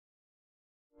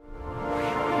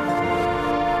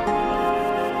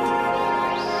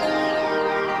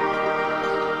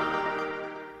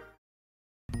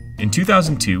In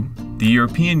 2002, the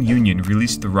European Union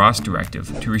released the RoHS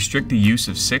Directive to restrict the use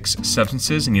of 6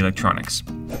 substances in electronics.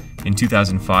 In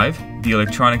 2005, the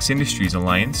Electronics Industries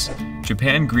Alliance,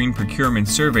 Japan Green Procurement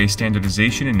Survey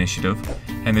Standardization Initiative,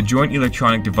 and the Joint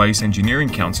Electronic Device Engineering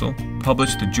Council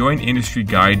published the Joint Industry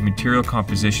Guide Material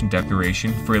Composition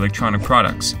Declaration for Electronic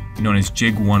Products, known as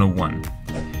JIG 101.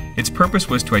 Its purpose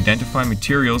was to identify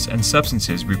materials and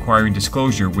substances requiring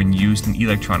disclosure when used in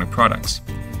electronic products.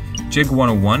 JIG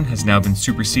 101 has now been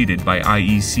superseded by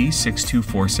IEC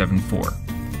 62474.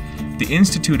 The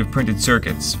Institute of Printed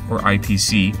Circuits, or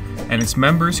IPC, and its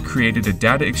members created a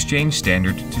data exchange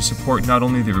standard to support not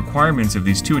only the requirements of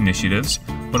these two initiatives,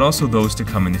 but also those to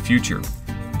come in the future.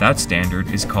 That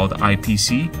standard is called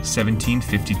IPC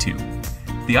 1752.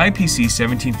 The IPC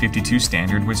 1752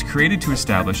 standard was created to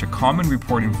establish a common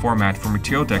reporting format for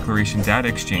material declaration data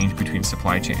exchange between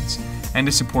supply chains, and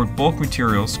to support bulk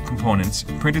materials, components,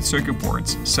 printed circuit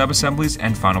boards, subassemblies,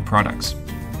 and final products.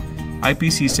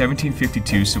 IPC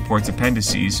 1752 supports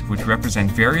appendices which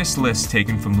represent various lists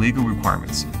taken from legal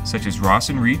requirements, such as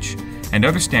RoHS and REACH, and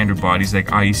other standard bodies like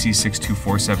IEC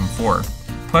 62474,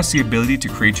 plus the ability to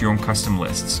create your own custom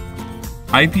lists.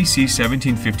 IPC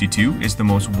 1752 is the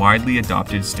most widely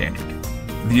adopted standard.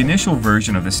 The initial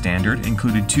version of the standard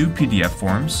included 2 PDF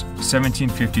forms,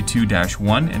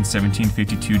 1752-1 and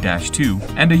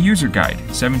 1752-2, and a user guide,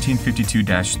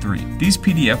 1752-3. These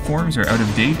PDF forms are out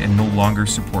of date and no longer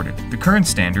supported. The current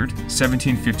standard,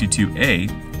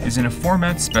 1752A, is in a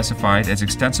format specified as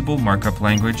Extensible Markup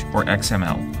Language, or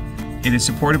XML. It is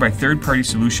supported by third-party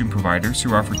solution providers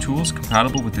who offer tools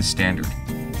compatible with this standard.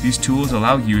 These tools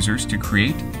allow users to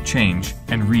create, change,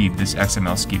 and read this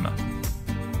XML schema.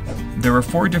 There are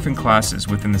 4 different classes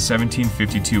within the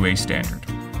 1752A standard.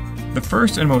 The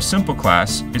first and most simple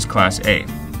class is Class A.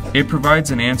 It provides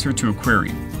an answer to a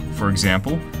query. For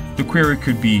example, the query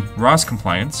could be RoHS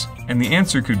compliance, and the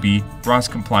answer could be RoHS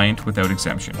compliant without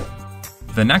exemption.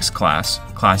 The next class,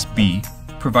 Class B,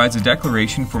 provides a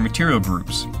declaration for material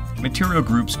groups. Material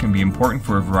groups can be important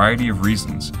for a variety of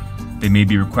reasons. They may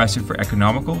be requested for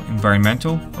economical,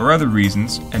 environmental, or other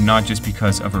reasons, and not just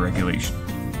because of a regulation.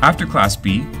 After Class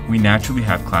B, we naturally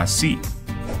have Class C.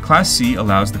 Class C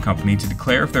allows the company to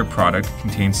declare if their product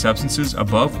contains substances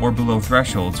above or below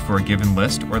thresholds for a given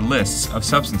list or lists of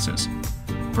substances.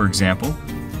 For example,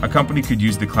 a company could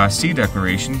use the Class C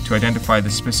declaration to identify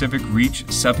the specific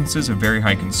REACH substances of very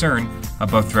high concern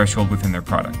above threshold within their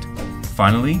product.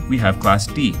 Finally, we have Class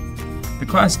D. The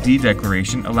Class D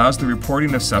declaration allows the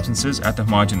reporting of substances at the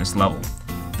homogeneous level.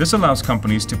 This allows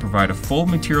companies to provide a full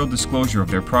material disclosure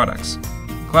of their products.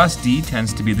 Class D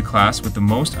tends to be the class with the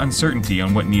most uncertainty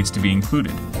on what needs to be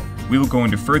included. We will go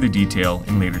into further detail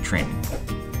in later training.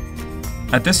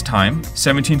 At this time,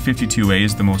 1752A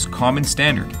is the most common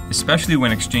standard, especially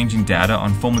when exchanging data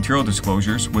on full material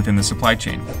disclosures within the supply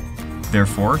chain.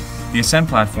 Therefore, the Ascent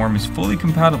platform is fully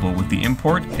compatible with the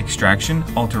import, extraction,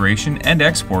 alteration, and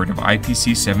export of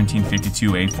IPC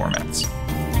 1752A formats.